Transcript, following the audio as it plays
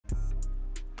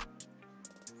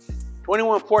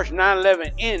21 Porsche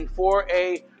 911 in for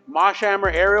a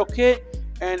Moshammer aerial kit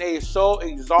and a sole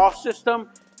exhaust system.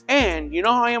 And you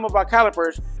know how I am about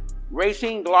calipers.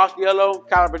 Racing gloss yellow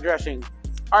caliper dressing.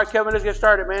 All right, Kevin, let's get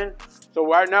started, man. So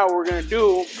right now what we're gonna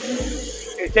do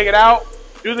is take it out,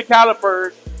 do the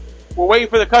calipers. We're waiting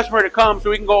for the customer to come so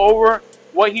we can go over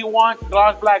what he wants,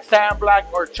 gloss black, satin black,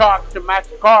 or chalk to match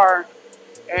the car.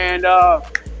 And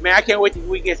man, I can't wait till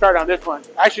we get started on this one.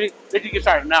 Actually, let's just get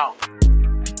started now.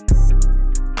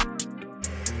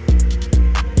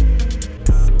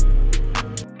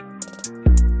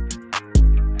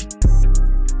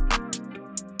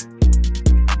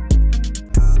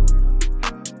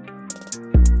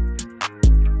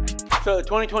 So the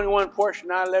 2021 Porsche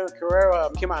 911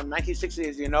 Carrera came out in 1960,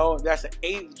 as you know. That's the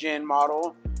 8th gen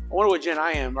model. I wonder what gen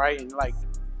I am, right? In like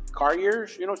car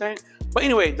years, you know what I'm saying? But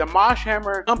anyway, the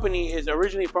Moshammer company is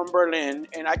originally from Berlin,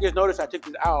 and I just noticed I took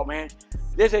this out, man.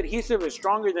 This adhesive is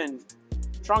stronger than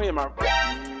my,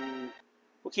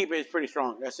 we'll keep it, it's pretty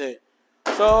strong, that's it.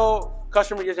 So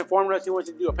customer just informed us he wants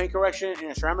to do a paint correction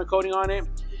and a ceramic coating on it.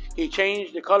 He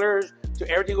changed the colors to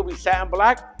everything will be satin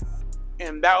black,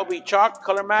 and that will be chalk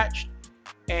color matched.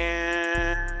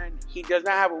 And he does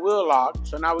not have a wheel lock,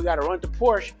 so now we got to run to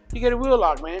Porsche to get a wheel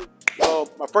lock, man. So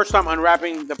my first time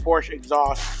unwrapping the Porsche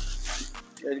exhaust.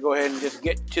 Let's go ahead and just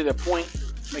get to the point.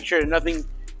 Make sure there's nothing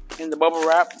in the bubble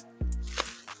wrap.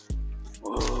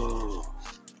 Ooh.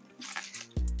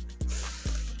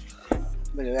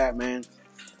 Look at that, man.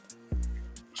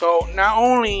 So not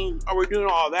only are we doing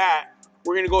all that,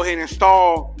 we're gonna go ahead and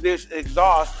install this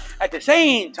exhaust at the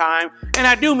same time, and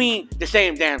I do mean the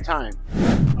same damn time.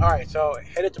 All right, so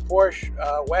headed to Porsche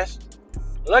West.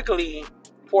 Luckily,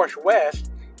 Porsche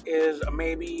West is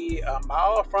maybe a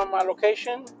mile from my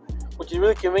location, which is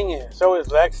really convenient. So is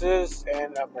Lexus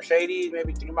and Mercedes,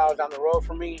 maybe 3 miles down the road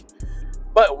from me.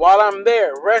 But while I'm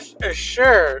there, rest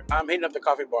assured, I'm hitting up the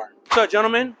coffee bar. So,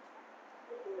 gentlemen,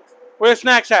 where the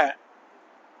snacks at?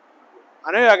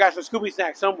 I know I got some Scooby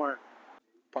snacks somewhere.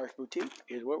 Parks Boutique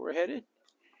is where we're headed.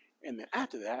 And then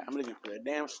after that, I'm looking for the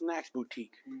damn snacks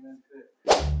boutique.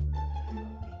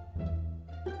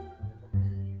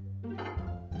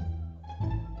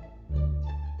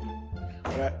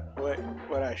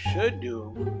 What I should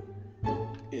do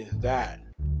is that.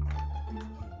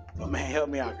 But man, help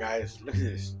me out, guys. Look at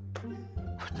this.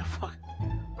 What the fuck?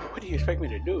 What do you expect me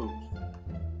to do?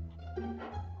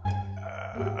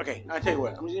 Okay, I'll tell you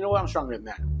what. You know what? I'm stronger than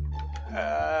that.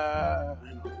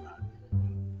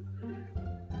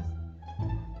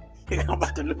 I'm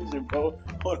about to lose it, bro.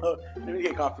 Hold up. Let me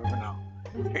get coffee for now.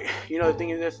 You know the thing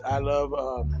is this, I love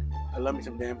me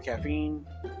some damn caffeine.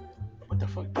 What the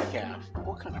fuck, decaf?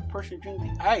 What kind of person drinks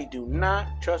decaf? I do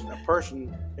not trust a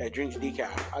person that drinks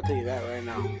decaf. I'll tell you that right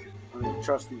now. I'm a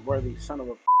trustworthy son of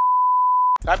a.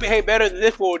 I behave better than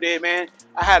this fool did, man.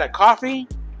 I had a coffee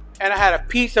and I had a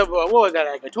piece of what was that,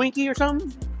 like a Twinkie or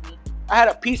something? I had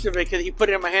a piece of it because he put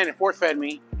it in my hand and force fed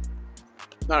me.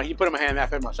 No, he put it in my hand and I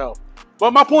fed myself.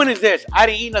 But my point is this, I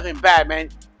didn't eat nothing bad, man.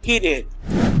 He did.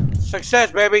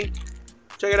 Success, baby.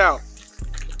 Check it out.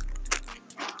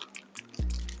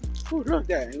 Ooh, look at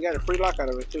that. You got a free lock out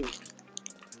of it, too.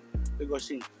 Let's go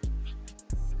see.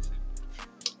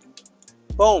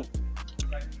 Boom.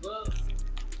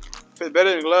 Feels better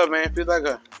than a glove, man. Feels like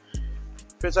a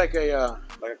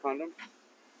condom.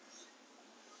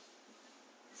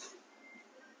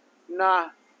 Nah.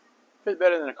 Feels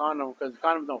better than a condom because the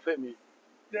condoms don't fit me.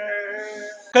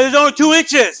 Because it's only 2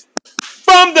 inches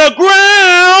from the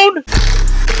ground.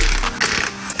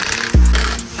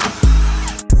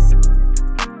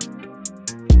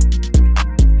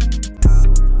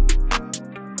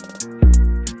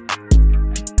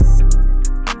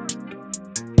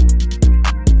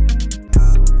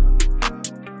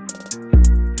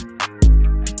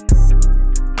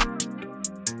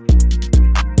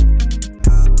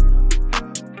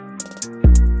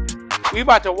 We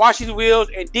about to wash these wheels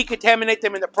and decontaminate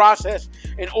them in the process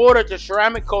in order to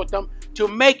ceramic coat them to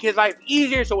make his life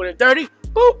easier. So when it's dirty,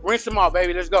 boop, rinse them off,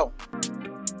 baby. Let's go.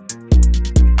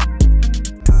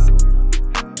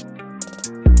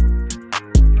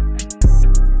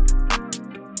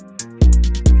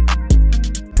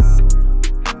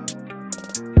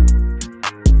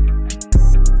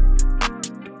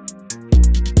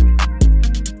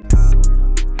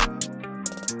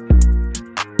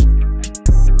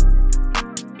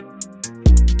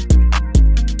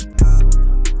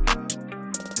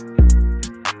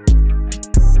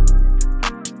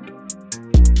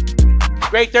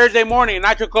 Great Thursday morning,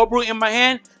 nitro cold brew in my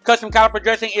hand. Custom caliper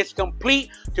dressing is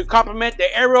complete to complement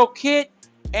the aero kit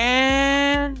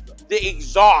and the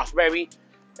exhaust, baby.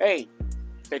 Hey,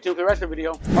 Stay tuned for the rest of the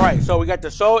video. All right, so we got the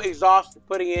Soul exhaust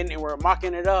putting in and we're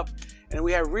mocking it up. And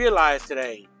we have realized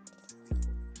today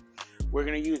we're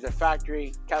gonna use the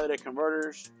factory catalytic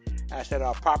converters. I said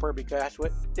proper because that's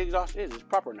what the exhaust is. It's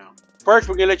proper now. First,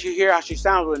 we're gonna let you hear how she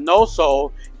sounds with no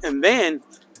soul, and then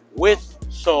with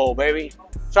soul, baby.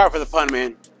 Sorry for the pun,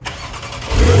 man.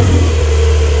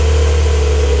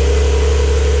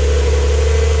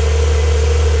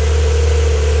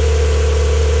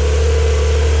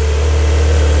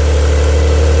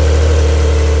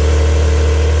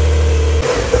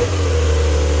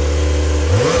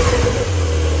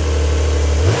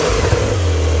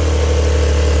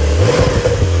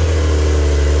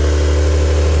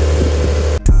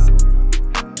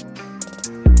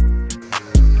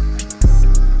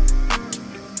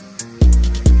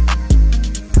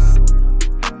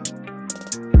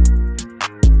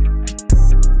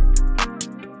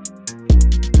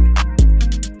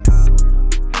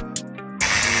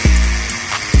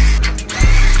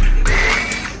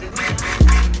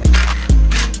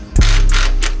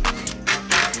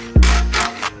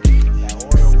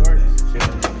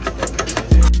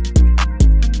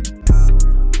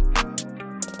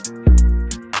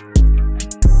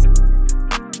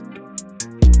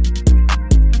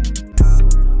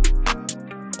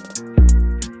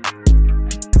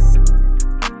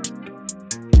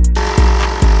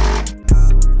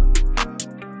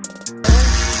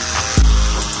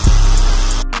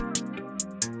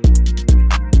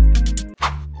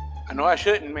 I know I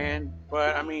shouldn't, man,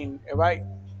 but I mean, if I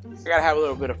gotta have a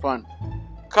little bit of fun.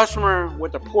 Customer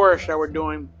with the Porsche that we're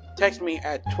doing text me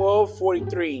at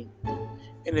 12:43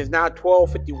 and it's now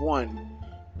 12:51.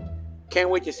 Can't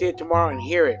wait to see it tomorrow and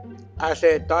hear it. I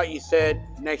said, thought you said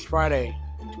next Friday.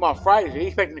 Tomorrow Friday, so he's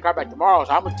expecting the car back tomorrow,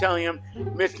 so I'm gonna tell him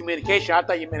miscommunication. I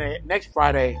thought you meant it next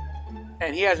Friday,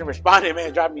 and he hasn't responded, man.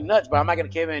 It's driving me nuts, but I'm not gonna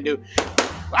cave in and do,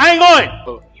 I ain't going!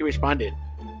 But he responded.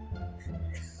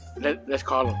 Let's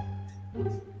call him.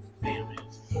 Damn it.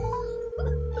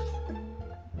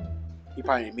 He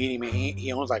probably ain't meeting me.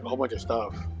 He owns like a whole bunch of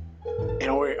stuff. And I'm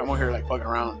over here like fucking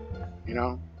around, you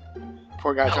know?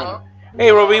 Poor guy trying to.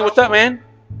 Hey, Robin, what's up, man?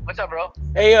 What's up, bro?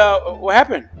 Hey, what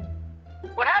happened?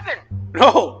 What happened?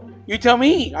 No, you tell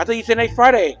me. I thought you said next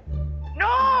Friday.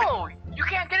 No, you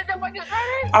can't get it done by this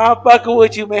Friday? I'm fucking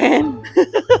with you, man.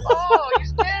 Oh, you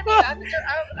scared me. I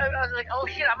was like, oh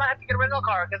shit, I might have to get a rental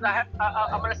car because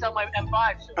I'm gonna sell my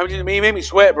M5 soon. You made me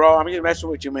sweat, bro. I'm just messing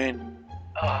with you, man.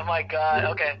 Oh my god.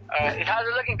 Okay. All right. How's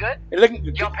it looking?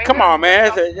 Good. Come on,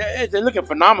 man. It's looking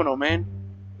phenomenal, man.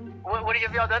 What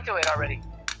have y'all done to it already?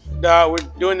 We're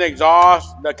doing the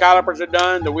exhaust. The calipers are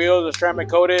done. The wheels are ceramic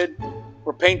coated.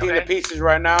 We're painting the pieces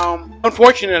right now.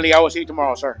 Unfortunately, I will see you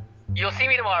tomorrow, sir. You'll see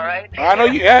me tomorrow, right? I know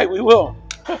you. Yeah, we will.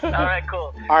 All right,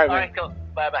 cool. All right, man. All right, cool.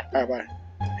 Bye-bye. All right, bye.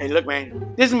 Hey, look,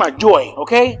 man. This is my joy,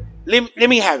 okay? Let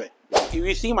me have it. If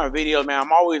you see my videos, man,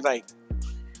 I'm always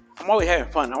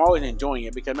having fun. I'm always enjoying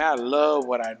it because, man, I love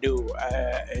what I do.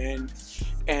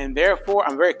 And therefore,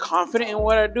 I'm very confident in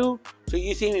what I do. So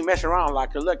you see me mess around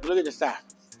like, look at the staff.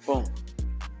 Boom.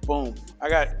 Boom. I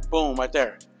got boom right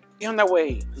there. Get on that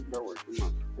way.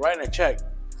 Writing a check.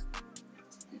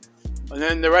 And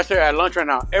then the rest of it at lunch right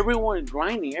now. Everyone's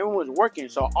grinding. Everyone's working.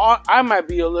 So I might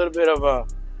be a little bit of a,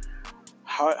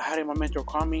 how did my mentor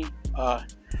call me?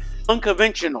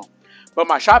 Unconventional. But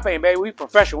my shop ain't, baby. We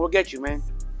professional. We'll get you, man.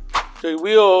 So the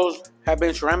wheels have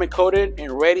been ceramic coated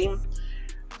and ready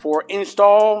for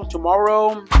install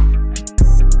tomorrow.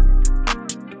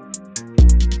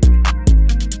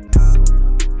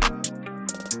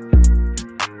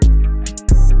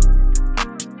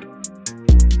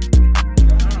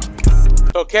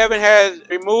 So Kevin has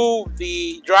removed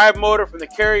the drive motor from the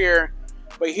Carrier,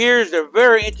 but here's the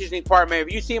very interesting part, man.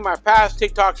 If you see my past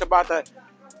TikToks about the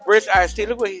brisk iced tea,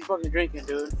 look what he's fucking drinking,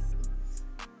 dude.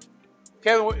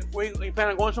 Kevin, you plan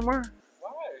on going somewhere?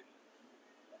 Why?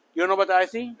 You don't know about the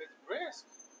iced tea? It's brisk.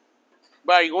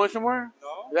 But are you going somewhere?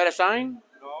 No. Is that a sign?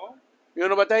 No. You don't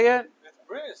know about that yet? It's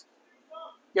brisk.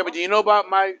 Yeah, but do you know about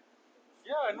my...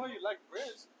 Yeah, I know you like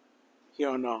brisk. He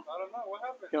don't know. I don't know. What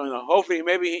happened? He don't know.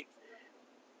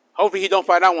 Hopefully he don't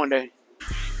find out one day.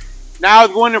 Now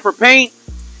it's going in for paint.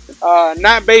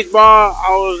 Not baseball. I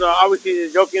was obviously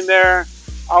just joking there.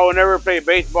 I will never play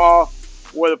baseball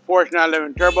with a Porsche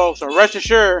 911 Turbo. So rest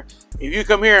assured, if you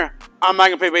come here, I'm not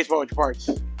going to play baseball with your parts.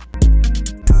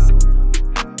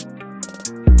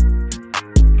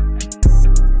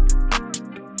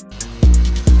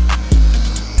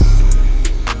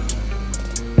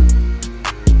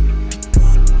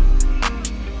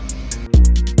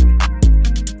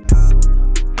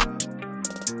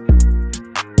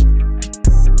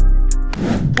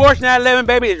 Porsche Porsche 911,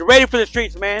 baby, is ready for the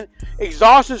streets, man.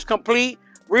 Exhaust is complete.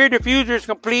 Rear diffuser is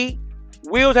complete.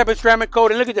 Wheels have been ceramic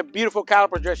coated. Look at the beautiful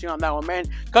caliper dressing on that one, man.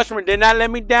 Customer did not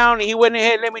let me down, and he went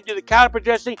ahead and let me do the caliper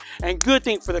dressing. And good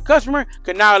thing for the customer,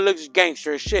 because now it looks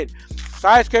gangster as shit.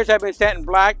 Side skirts have been satin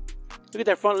black. Look at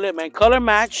that front lip, man. Color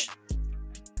match.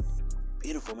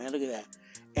 Beautiful, man. Look at that.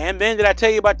 And then did I tell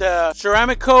you about the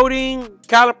ceramic coating,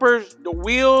 calipers, the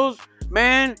wheels?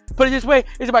 Man, put it this way,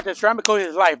 it's about the ceramic coating of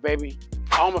his life, baby.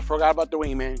 I almost forgot about the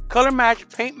wing, man. Color match,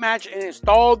 paint match, and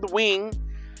installed the wing.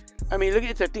 I mean, look,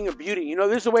 it's a thing of beauty. You know,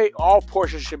 this is the way all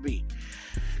Porsches should be.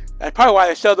 That's probably why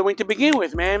they sell the wing to begin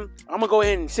with, man. I'm going to go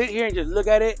ahead and sit here and just look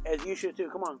at it as you should too.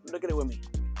 Come on, look at it with me.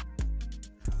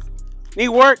 Need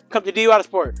work? Come to Deviate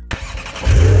Autosport.